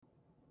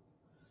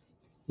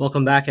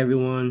Welcome back,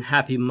 everyone.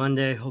 Happy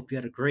Monday. Hope you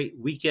had a great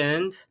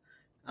weekend.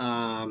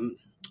 Um,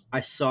 I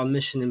saw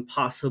Mission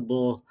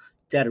Impossible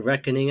Dead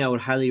Reckoning. I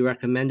would highly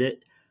recommend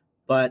it,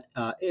 but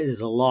it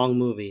is a long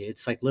movie.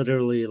 It's like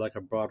literally like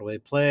a Broadway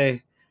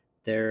play.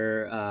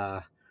 There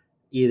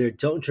either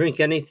don't drink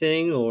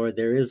anything or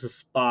there is a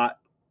spot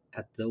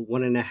at the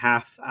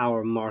 1.5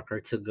 hour marker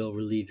to go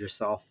relieve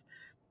yourself.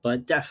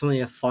 But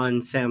definitely a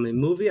fun family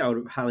movie. I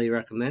would highly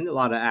recommend. A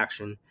lot of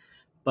action.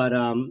 But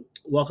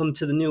welcome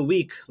to the new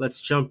week.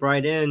 Let's jump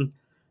right in.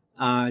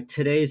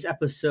 Today's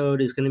episode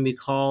is going to be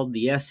called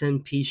the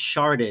S&P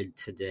Sharted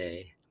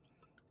today,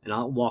 and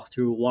I'll walk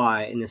through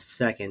why in a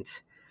second.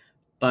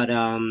 But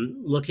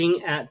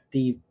looking at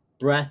the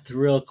breadth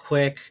real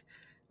quick,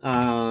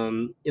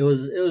 it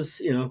was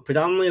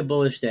predominantly a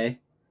bullish day.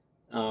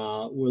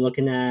 We're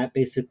looking at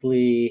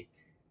basically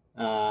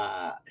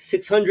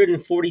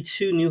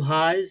 642 new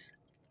highs,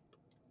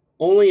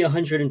 only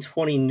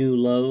 120 new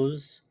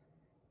lows,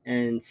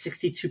 and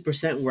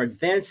 62% were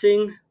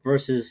advancing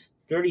versus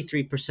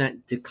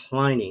 33%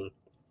 declining.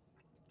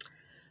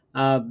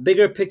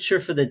 Bigger picture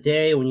for the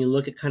day, when you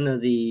look at kind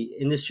of the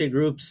industry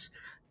groups,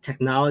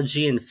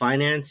 technology and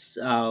finance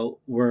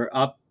were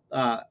up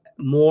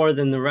more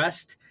than the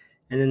rest.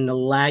 And then the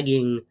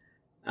lagging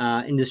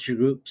industry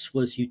groups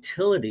was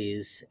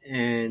utilities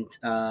and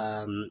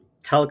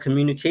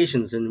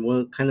telecommunications. And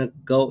we'll kind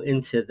of go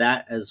into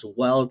that as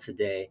well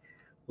today.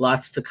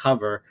 Lots to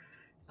cover.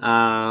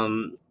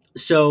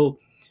 So,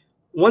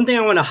 one thing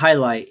I want to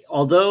highlight,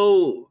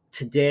 although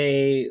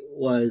today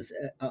was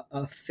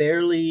a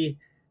fairly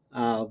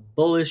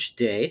bullish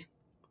day,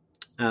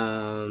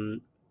 um,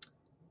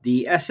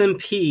 the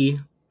S&P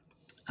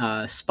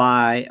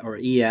SPY or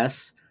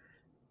ES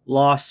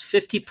lost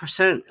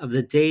 50% of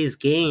the day's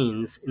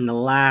gains in the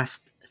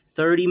last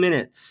 30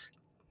 minutes.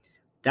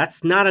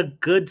 That's not a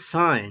good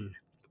sign.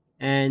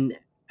 And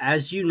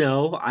as you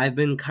know, I've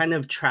been kind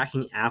of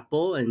tracking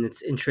Apple and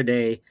its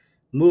intraday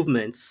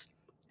movements,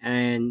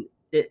 and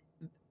it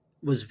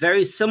was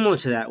very similar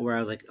to that, where I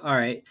was like, all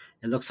right,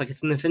 it looks like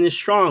it's going to finish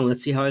strong.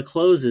 Let's see how it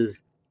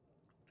closes.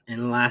 And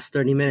in the last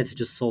 30 minutes, it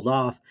just sold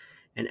off.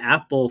 And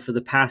Apple, for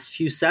the past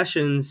few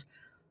sessions,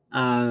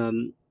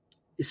 um,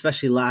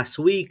 especially last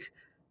week,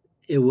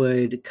 it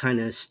would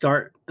kind of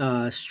start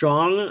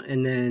strong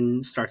and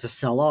then start to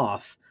sell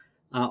off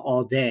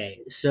all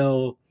day.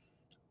 So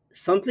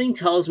something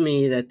tells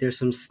me that there's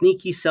some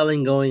sneaky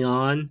selling going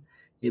on.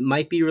 It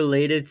might be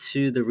related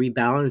to the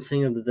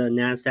rebalancing of the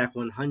NASDAQ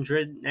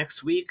 100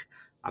 next week.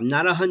 I'm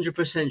not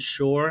 100%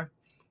 sure,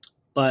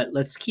 but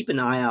let's keep an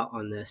eye out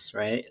on this,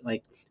 right?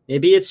 Like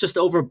maybe it's just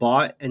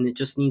overbought and it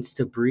just needs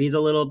to breathe a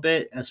little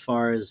bit as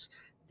far as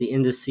the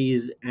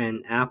indices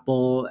and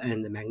Apple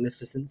and the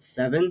Magnificent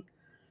Seven.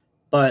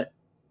 But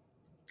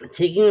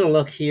taking a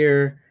look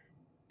here,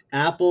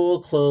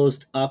 Apple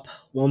closed up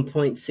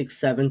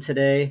 1.67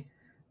 today.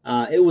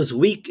 It was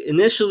weak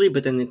initially,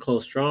 but then it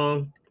closed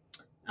strong.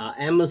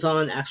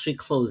 Amazon actually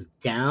closed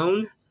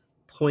down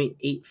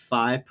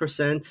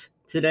 0.85%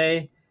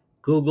 today.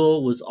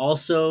 Google was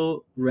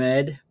also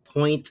red,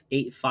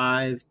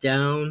 0.85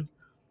 down.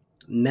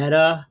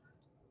 Meta,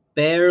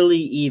 barely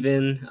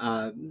even,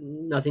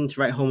 nothing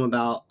to write home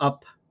about,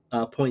 up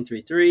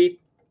 0.33.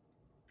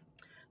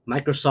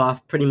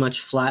 Microsoft pretty much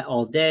flat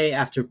all day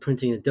after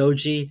printing a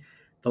doji.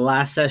 The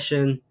last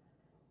session,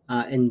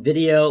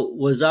 NVIDIA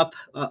was up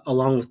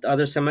along with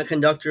other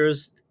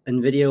semiconductors.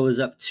 NVIDIA was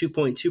up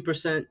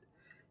 2.2%,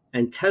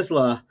 and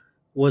Tesla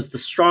was the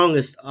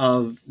strongest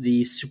of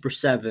the Super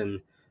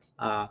 7,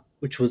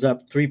 which was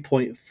up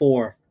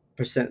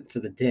 3.4% for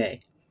the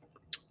day.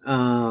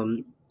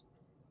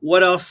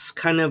 What else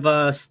kind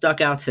of stuck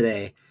out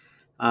today?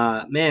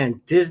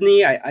 Man,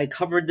 Disney, I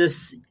covered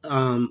this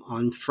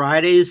on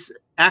Friday's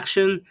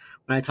action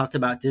when I talked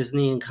about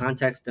Disney in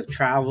context of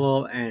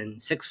travel and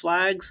Six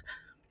Flags.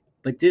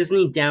 But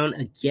Disney down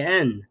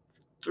again,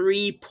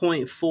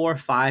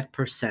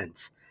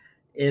 3.45%.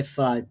 If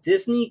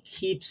Disney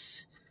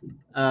keeps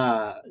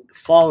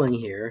falling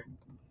here,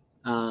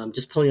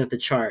 just pulling up the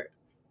chart,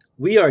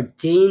 we are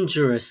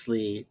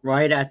dangerously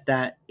right at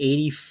that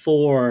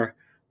 84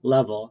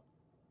 level.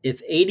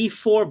 If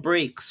 84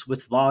 breaks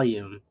with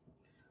volume,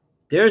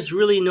 there's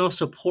really no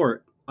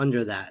support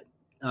under that.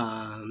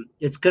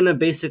 It's going to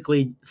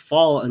basically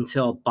fall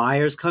until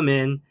buyers come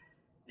in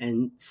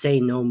and say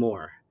no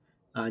more,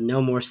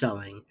 no more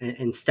selling,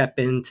 and step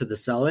into the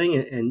selling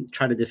and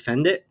try to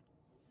defend it.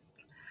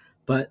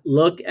 But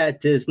look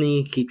at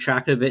Disney, keep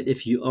track of it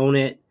if you own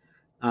it.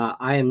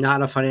 I am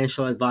not a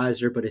financial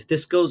advisor, but if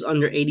this goes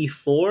under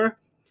 84,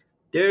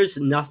 there's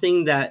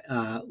nothing that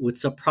would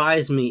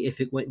surprise me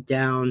if it went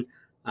down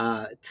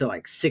to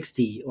like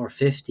 60 or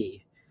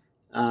 50.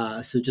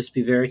 So just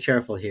be very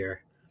careful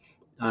here.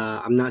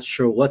 I'm not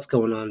sure what's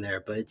going on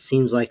there, but it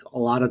seems like a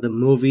lot of the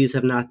movies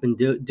have not been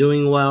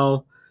doing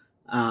well.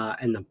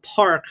 And the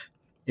park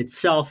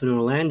itself in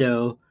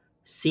Orlando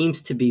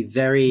seems to be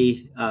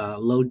very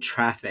low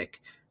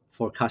traffic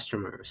for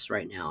customers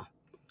right now.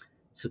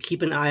 So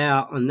keep an eye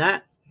out on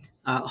that.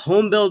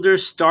 Home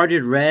builders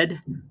started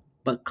red,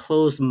 but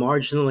closed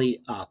marginally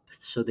up.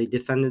 So they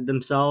defended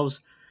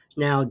themselves.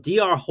 Now,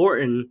 DR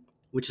Horton,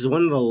 which is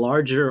one of the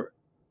larger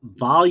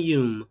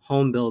volume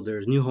home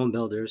builders, new home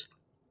builders,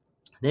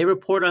 they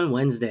report on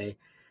Wednesday,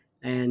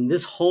 and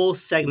this whole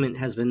segment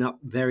has been up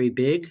very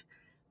big.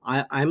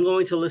 I'm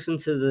going to listen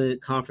to the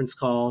conference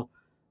call,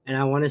 and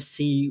I want to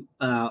see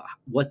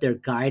what their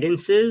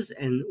guidance is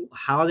and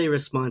how they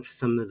respond to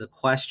some of the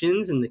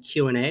questions in the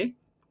Q&A.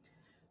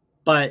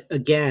 But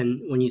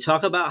again, when you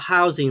talk about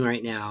housing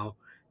right now,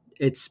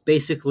 it's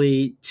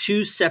basically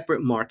two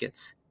separate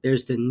markets.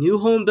 There's the new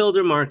home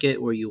builder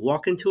market where you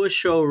walk into a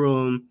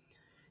showroom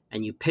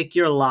and you pick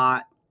your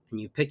lot and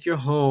you pick your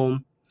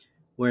home,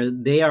 where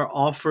they are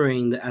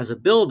offering, as a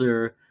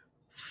builder,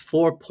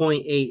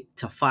 4.8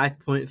 to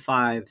 5.5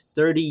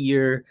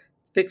 30-year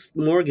fixed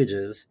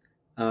mortgages,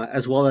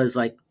 as well as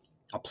like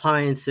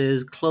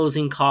appliances,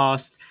 closing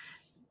costs.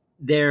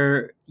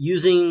 They're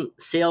using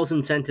sales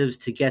incentives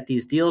to get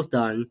these deals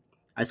done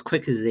as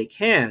quick as they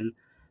can.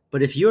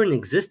 But if you're an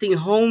existing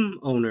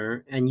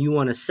homeowner and you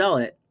want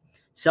to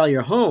sell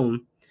your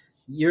home,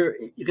 you're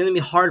going to be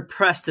hard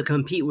pressed to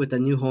compete with the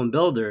new home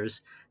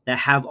builders that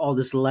have all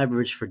this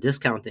leverage for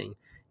discounting.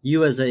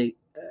 You as a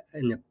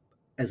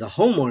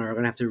homeowner are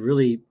going to have to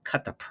really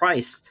cut the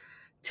price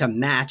to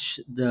match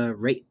the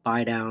rate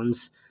buy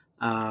downs,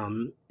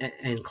 and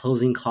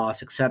closing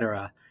costs,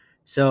 etc.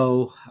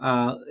 So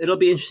it'll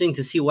be interesting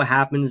to see what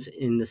happens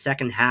in the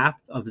second half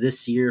of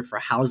this year for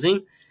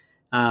housing,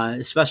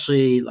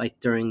 especially like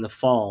during the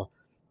fall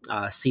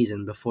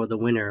season before the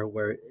winter,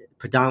 where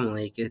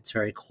predominantly it gets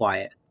very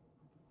quiet.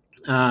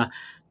 Uh,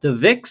 the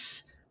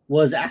VIX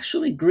was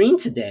actually green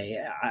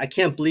today. I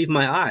can't believe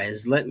my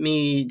eyes. Let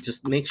me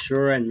just make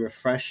sure and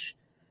refresh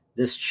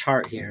this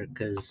chart here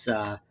because,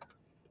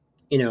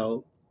 you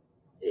know,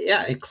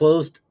 yeah, it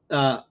closed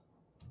up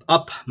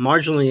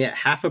marginally at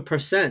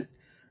 0.5%.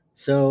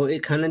 So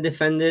it kind of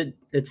defended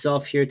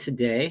itself here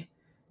today.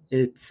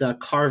 It's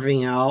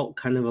carving out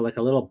kind of like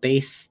a little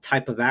base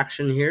type of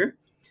action here.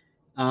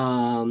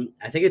 I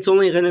think it's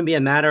only going to be a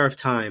matter of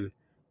time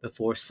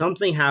before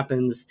something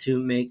happens to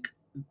make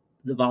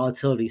the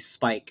volatility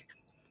spike.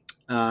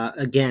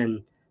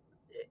 Again,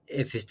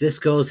 if this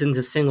goes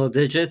into single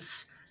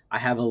digits, I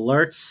have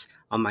alerts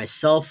on my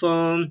cell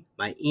phone,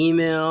 my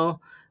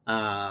email.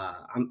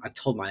 I've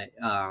told my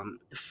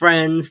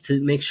friends to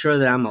make sure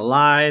that I'm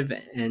alive,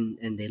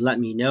 and they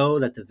let me know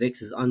that the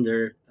VIX is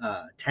under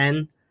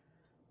 10.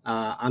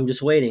 I'm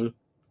just waiting.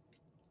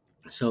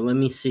 So let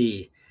me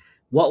see.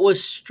 What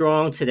was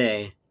strong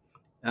today?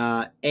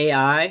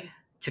 AI,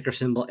 ticker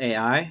symbol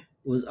AI,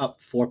 was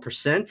up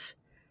 4%.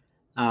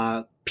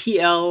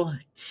 PLTR,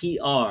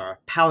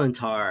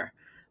 Palantir,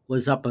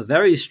 was up a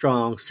very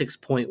strong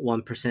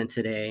 6.1%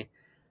 today.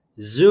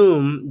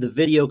 Zoom, the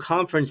video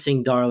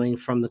conferencing darling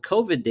from the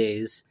COVID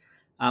days,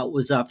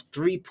 was up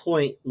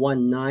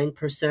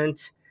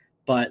 3.19%.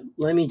 But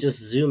let me just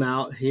zoom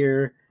out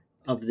here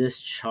of this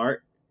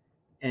chart.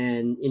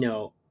 And,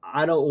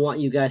 I don't want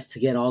you guys to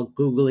get all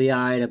googly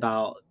eyed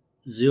about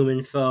Zoom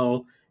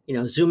info.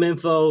 Zoom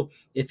info,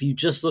 if you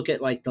just look at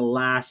like the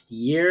last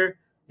year,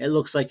 it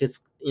looks like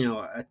it's,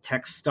 a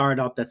tech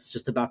startup that's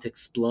just about to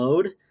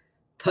explode.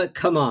 But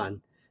come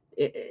on,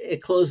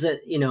 it closed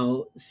at,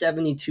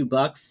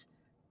 $72.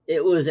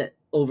 It was at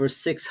over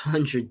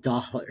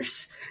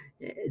 $600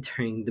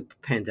 during the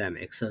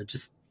pandemic. So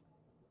just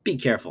be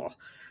careful.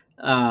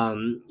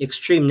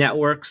 Extreme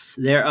Networks,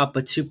 they're up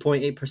a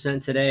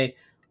 2.8% today.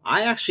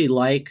 I actually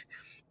like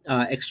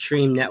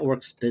Extreme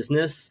Networks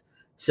business.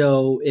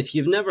 So if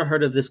you've never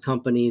heard of this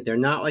company, they're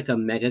not like a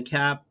mega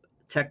cap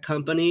tech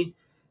company.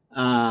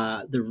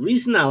 The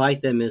reason I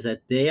like them is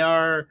that they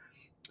are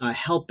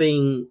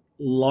helping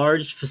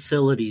large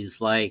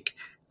facilities like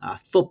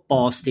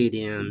football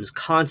stadiums,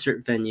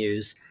 concert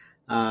venues,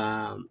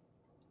 um,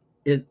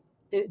 it,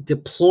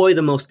 deploy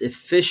the most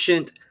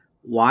efficient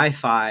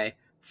Wi-Fi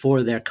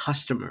for their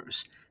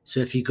customers.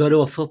 So if you go to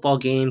a football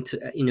game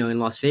in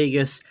Las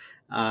Vegas,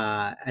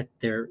 at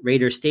their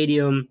Raider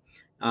Stadium,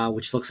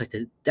 which looks like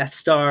the Death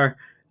Star,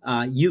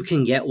 you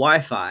can get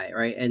Wi-Fi,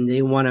 right? And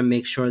they want to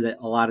make sure that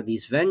a lot of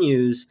these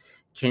venues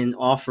can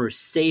offer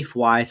safe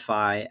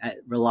Wi-Fi at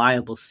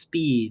reliable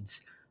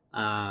speeds,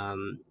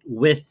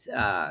 with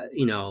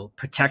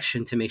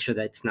protection to make sure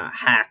that it's not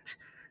hacked,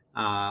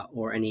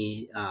 or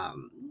any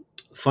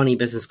funny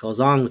business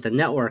goes on with the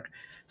network.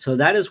 So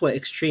that is what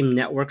Extreme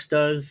Networks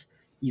does.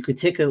 You could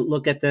take a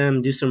look at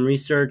them, do some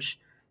research.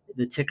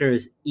 The ticker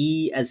is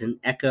E as in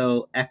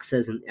Echo, X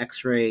as in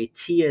X-ray,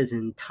 T as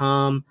in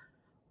Tom,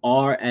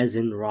 R as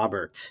in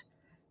Robert.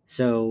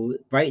 So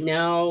right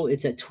now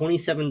it's at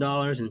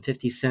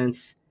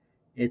 $27.50.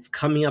 It's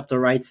coming up the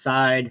right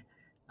side.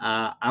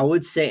 I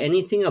would say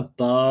anything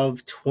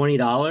above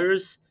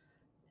 $20,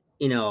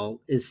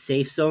 is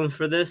safe zone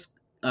for this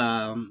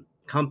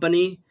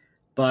company,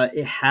 but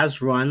it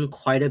has run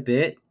quite a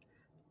bit.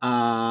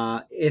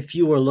 If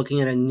you were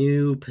looking at a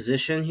new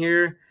position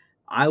here,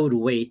 I would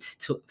wait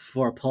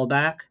for a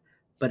pullback.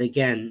 But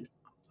again,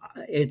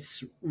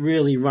 it's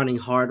really running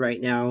hard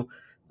right now.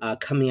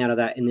 coming out of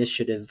that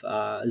initiative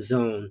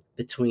zone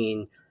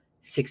between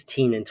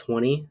 16 and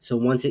 20. So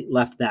once it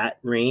left that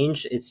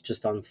range, it's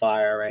just on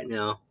fire right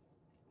now.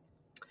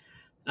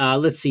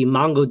 Let's see,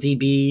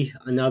 MongoDB,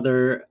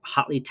 another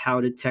hotly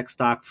touted tech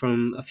stock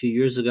from a few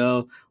years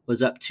ago,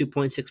 was up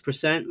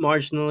 2.6%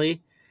 marginally.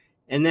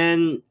 And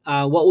then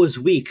what was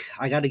weak?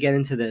 I got to get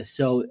into this.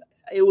 So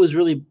it was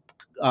really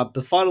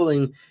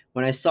befuddling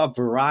when I saw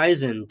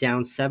Verizon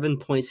down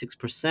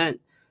 7.6%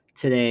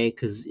 today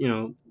because,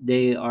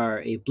 they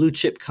are a blue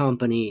chip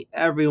company.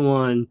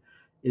 Everyone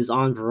is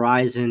on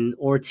Verizon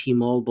or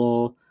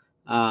T-Mobile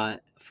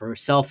for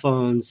cell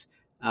phones,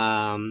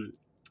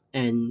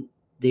 and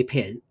they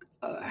pay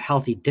a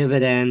healthy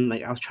dividend.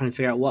 Like, I was trying to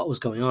figure out what was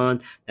going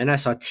on. Then I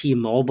saw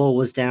T-Mobile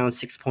was down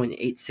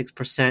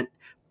 6.86%,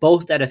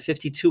 both at a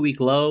 52-week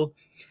low.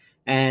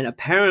 And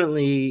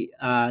apparently,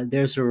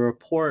 there's a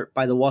report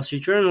by the Wall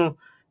Street Journal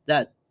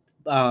that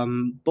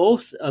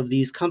both of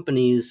these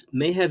companies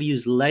may have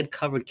used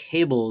lead-covered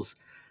cables,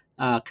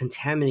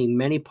 contaminating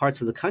many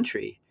parts of the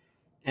country.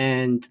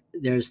 And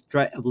there's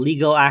threat of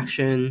legal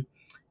action,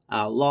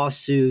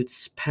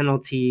 lawsuits,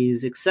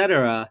 penalties,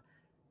 etc.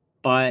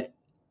 But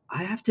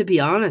I have to be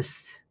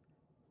honest,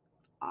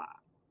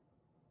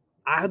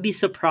 I'd be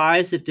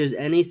surprised if there's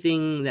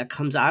anything that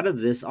comes out of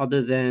this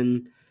other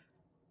than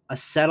a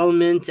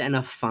settlement and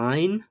a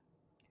fine.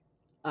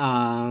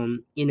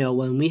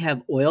 When we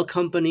have oil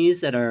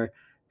companies that are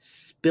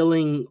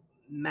spilling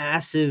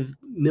massive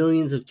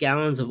millions of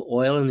gallons of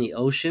oil in the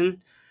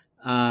ocean,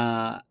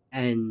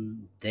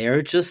 and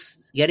they're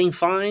just getting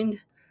fined,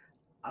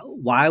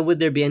 why would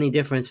there be any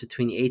difference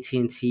between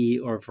AT&T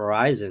or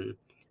Verizon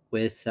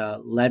with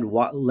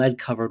lead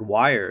covered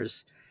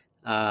wires?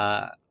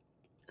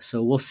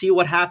 So we'll see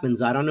what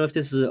happens. I don't know if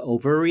this is an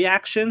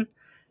overreaction,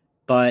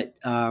 but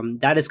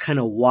that is kind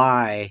of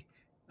why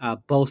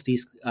both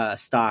these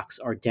stocks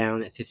are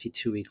down at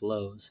 52-week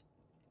lows.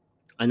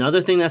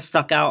 Another thing that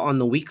stuck out on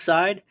the weak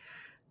side,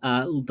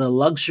 the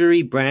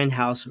luxury brand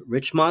house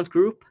Richemont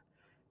Group.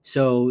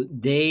 So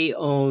they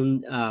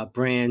own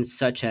brands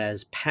such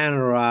as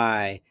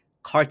Panerai,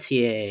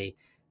 Cartier,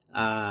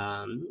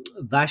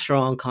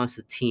 Vacheron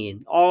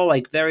Constantin, all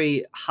like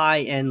very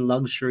high-end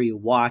luxury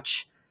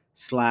watch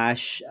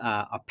slash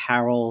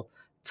apparel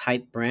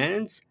type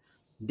brands.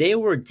 They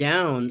were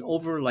down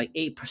over like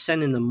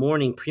 8% in the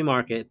morning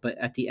pre-market, but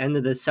at the end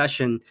of the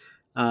session,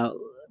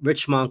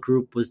 Richemont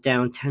Group was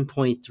down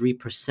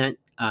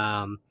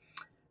 10.3%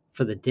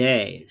 for the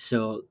day.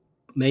 So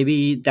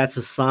maybe that's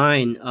a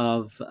sign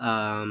of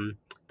the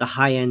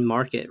high-end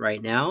market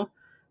right now,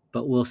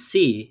 but we'll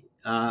see.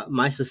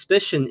 My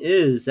suspicion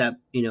is that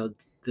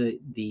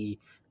the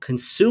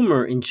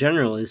consumer in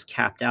general is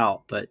capped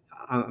out, but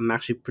I'm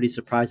actually pretty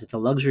surprised that the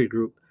luxury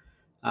group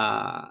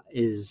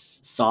is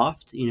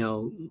soft.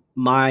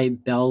 My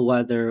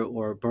bellwether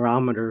or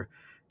barometer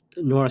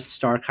North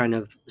Star kind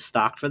of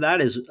stock for that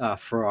is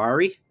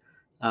Ferrari,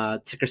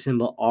 ticker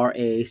symbol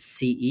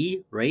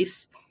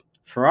RACE.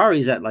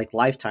 Ferrari's at like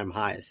lifetime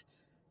highs,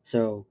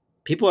 so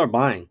people are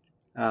buying.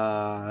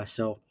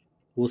 So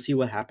we'll see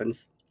what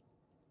happens.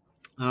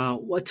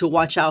 What to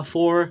watch out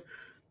for?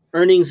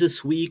 Earnings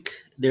this week.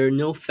 There are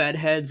no Fed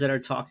heads that are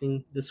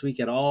talking this week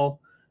at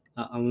all,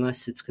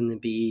 unless it's going to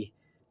be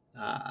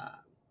uh,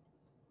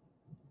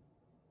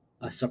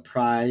 a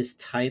surprise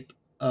type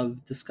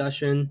of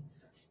discussion.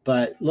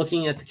 But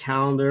looking at the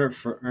calendar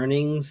for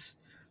earnings,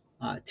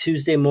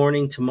 Tuesday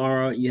morning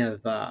tomorrow, you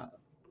have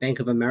Bank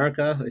of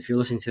America. If you're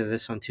listening to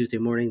this on Tuesday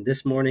morning,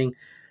 this morning,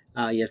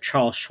 you have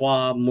Charles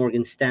Schwab,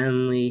 Morgan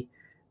Stanley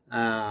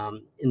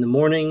in the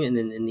morning, and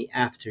then in the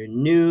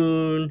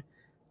afternoon,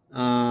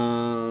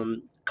 a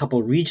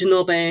couple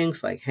regional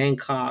banks like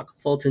Hancock,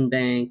 Fulton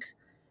Bank,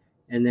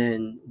 and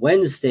then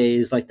Wednesday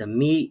is like the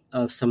meat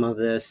of some of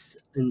this.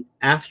 And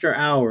after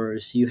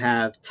hours, you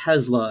have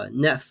Tesla,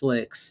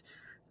 Netflix,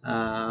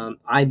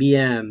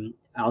 IBM,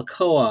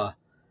 Alcoa,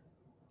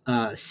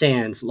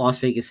 Las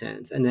Vegas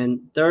Sands. And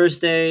then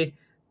Thursday,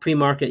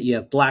 pre-market, you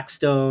have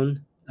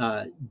Blackstone,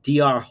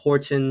 DR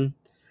Horton.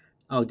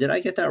 Oh, did I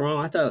get that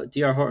wrong? I thought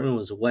DR Horton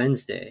was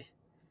Wednesday.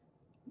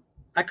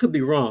 I could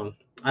be wrong.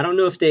 I don't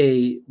know if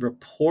they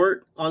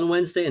report on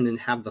Wednesday and then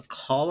have the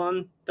call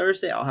on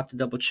Thursday. I'll have to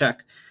double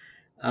check.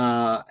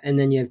 And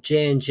then you have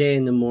J&J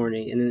in the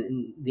morning. And then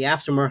in the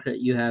aftermarket,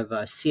 you have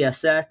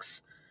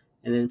CSX.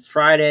 And then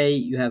Friday,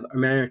 you have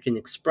American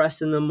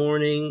Express in the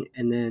morning.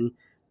 And then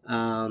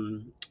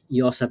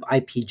you also have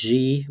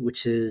IPG,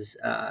 which is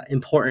an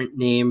important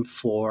name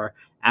for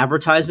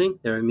advertising.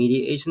 They're a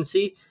media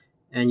agency.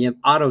 And you have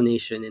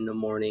AutoNation in the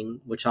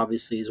morning, which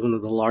obviously is one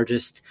of the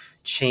largest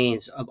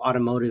chains of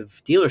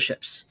automotive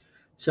dealerships.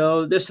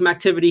 So there's some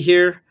activity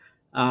here.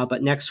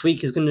 But next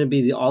week is going to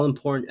be the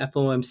all-important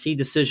FOMC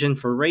decision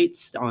for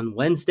rates on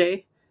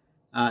Wednesday.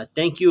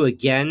 Thank you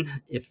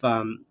again. If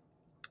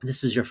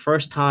this is your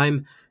first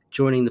time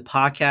joining the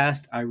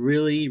podcast, I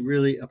really,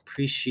 really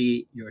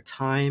appreciate your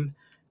time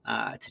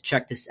to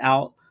check this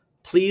out.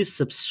 Please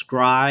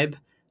subscribe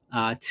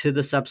to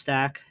the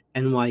Substack,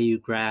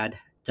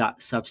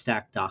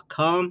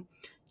 nyugrad.substack.com.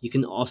 You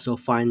can also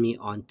find me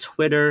on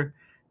Twitter.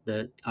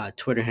 The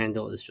Twitter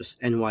handle is just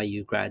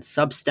NYU Grad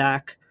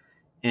Substack.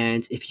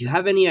 And if you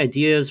have any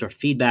ideas or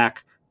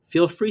feedback,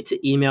 feel free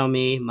to email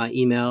me. My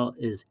email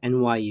is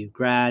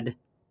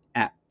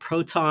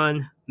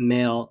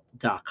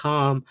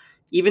nyugrad@protonmail.com.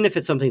 Even if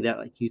it's something that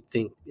like you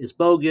think is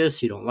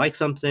bogus, you don't like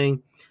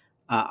something,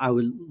 I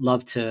would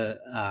love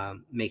to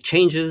make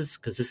changes,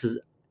 because this is,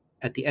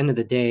 at the end of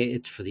the day,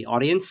 it's for the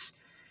audience.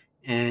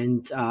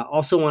 And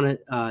also want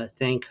to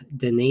thank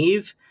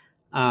Deneve,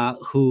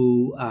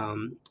 who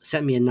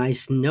sent me a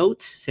nice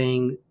note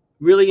saying,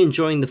 really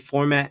enjoying the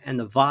format and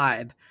the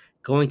vibe,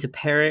 going to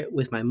pair it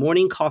with my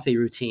morning coffee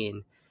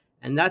routine.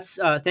 And that's,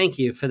 thank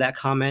you for that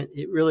comment.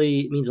 It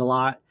really means a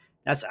lot.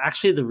 That's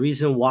actually the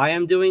reason why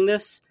I'm doing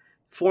this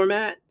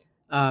format.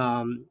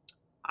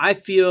 I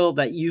feel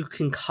that you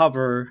can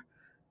cover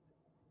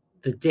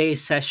the day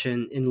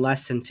session in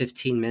less than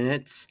 15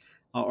 minutes,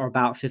 or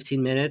about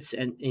 15 minutes,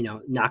 and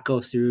not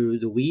go through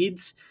the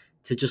weeds,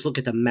 to just look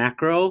at the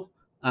macro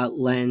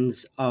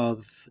lens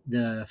of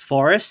the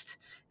forest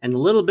and a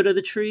little bit of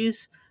the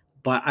trees.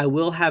 But I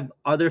will have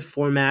other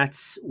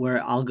formats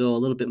where I'll go a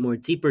little bit more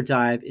deeper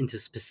dive into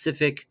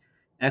specific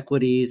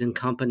equities and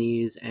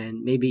companies,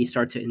 and maybe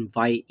start to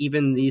invite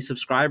even the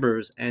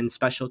subscribers and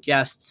special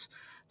guests.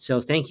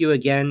 So thank you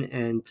again,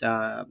 and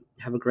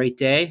have a great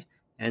day,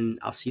 and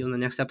I'll see you in the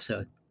next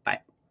episode.